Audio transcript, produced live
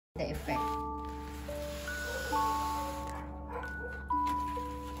the effect.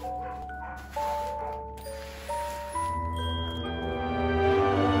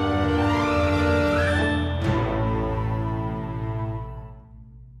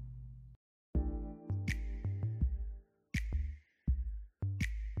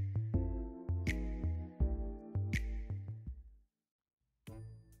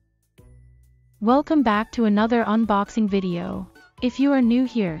 Welcome back to another unboxing video. If you are new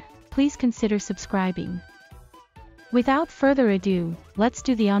here, please consider subscribing. Without further ado, let's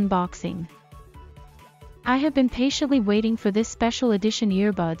do the unboxing. I have been patiently waiting for this special edition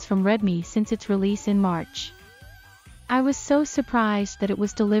earbuds from Redmi since its release in March. I was so surprised that it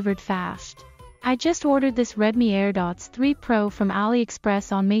was delivered fast. I just ordered this Redmi Airdots 3 Pro from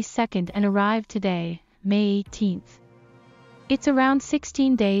AliExpress on May 2nd and arrived today, May 18th. It's around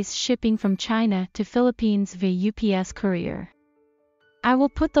 16 days shipping from China to Philippines via UPS courier. I will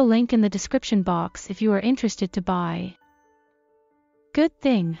put the link in the description box if you are interested to buy. Good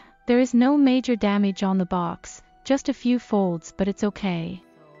thing, there is no major damage on the box, just a few folds, but it's okay.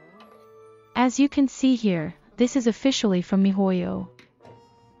 As you can see here, this is officially from MiHoYo.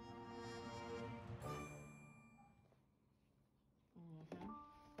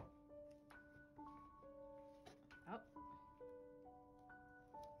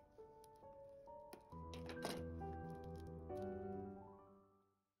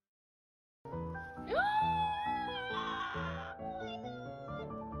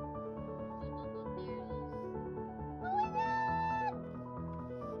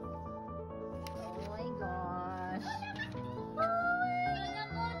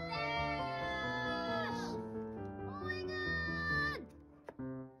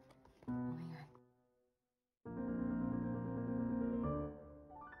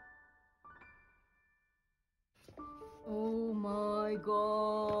 Oh my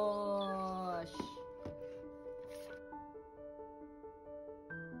gosh!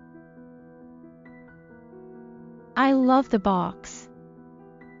 I love the box.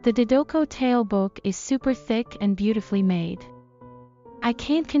 The Dodoko tailbook is super thick and beautifully made. I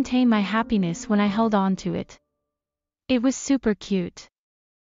can't contain my happiness when I held on to it. It was super cute.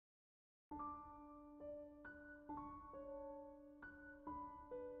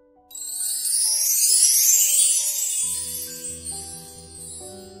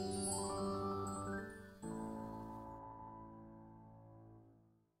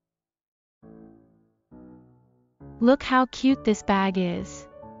 Look how cute this bag is.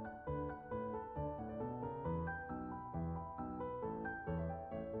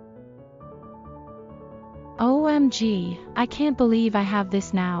 OMG, I can't believe I have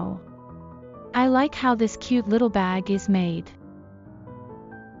this now. I like how this cute little bag is made.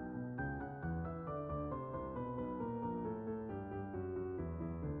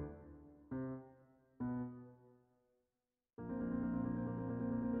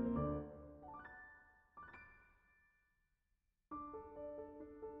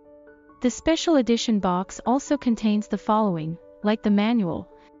 The special edition box also contains the following, like the manual,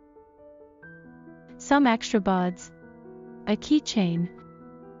 some extra buds, a keychain,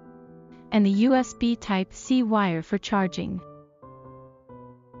 and the USB Type-C wire for charging.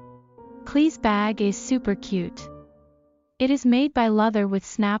 KLEE's bag is super cute. It is made by leather with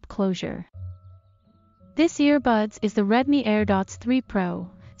snap closure. This earbuds is the Redmi Airdots 3 Pro,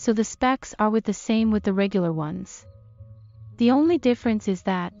 so the specs are the same with the regular ones. The only difference is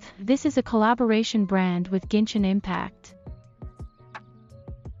that this is a collaboration brand with Genshin Impact.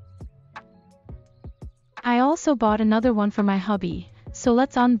 I also bought another one for my hubby, so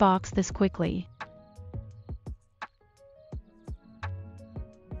let's unbox this quickly.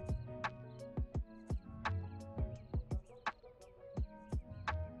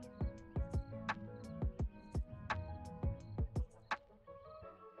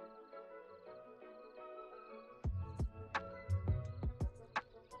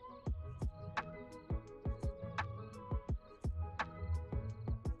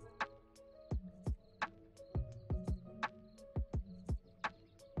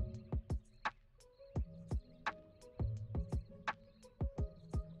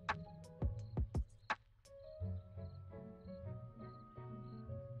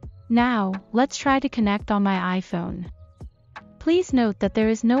 Now, let's try to connect on my iPhone. Please note that there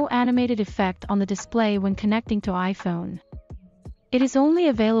is no animated effect on the display when connecting to iPhone. It is only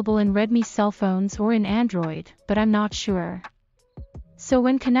available in Redmi cell phones or in Android, but I'm not sure. So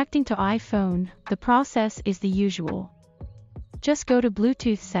when connecting to iPhone, the process is the usual. Just go to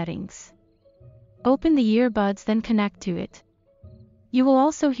Bluetooth settings. Open the earbuds, then connect to it. You will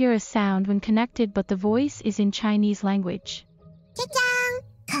also hear a sound when connected, but the voice is in Chinese language. 这张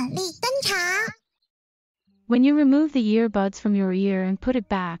可丽 When you remove the earbuds from your ear and put it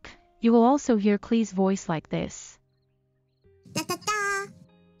back, you will also hear KLEE's voice like this.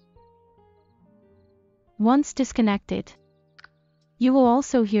 Once disconnected, you will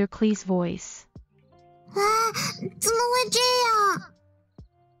also hear KLEE's voice.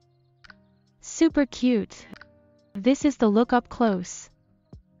 Super cute. This is the look up close.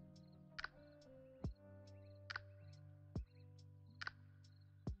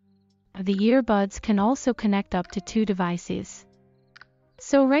 The earbuds can also connect up to 2 devices.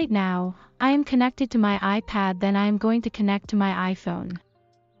 So right now, I am connected to my iPad, then I am going to connect to my iPhone.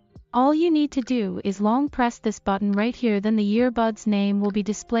 All you need to do is long press this button right here, then the earbuds name will be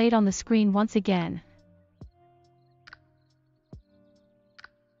displayed on the screen once again.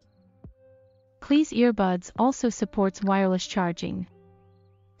 KLEE's earbuds also supports wireless charging.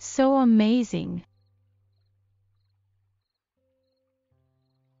 So amazing!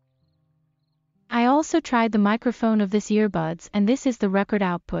 I also tried the microphone of this earbuds, and this is the record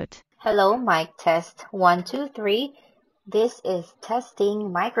output. Hello, mic test 1 2 3. This is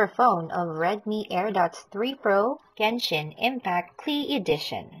testing microphone of REDMI Airdots 3 Pro Genshin Impact KLEE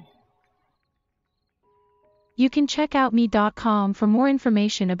Edition. You can check out me.com for more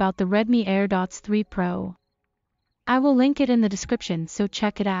information about the REDMI Airdots 3 Pro. I will link it in the description, so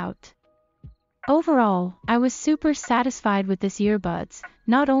check it out. Overall, I was super satisfied with this earbuds,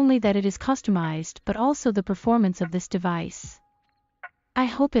 not only that it is customized but also the performance of this device. I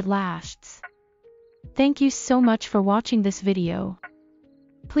hope it lasts. Thank you so much for watching this video.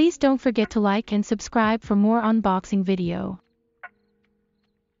 Please don't forget to like and subscribe for more unboxing video.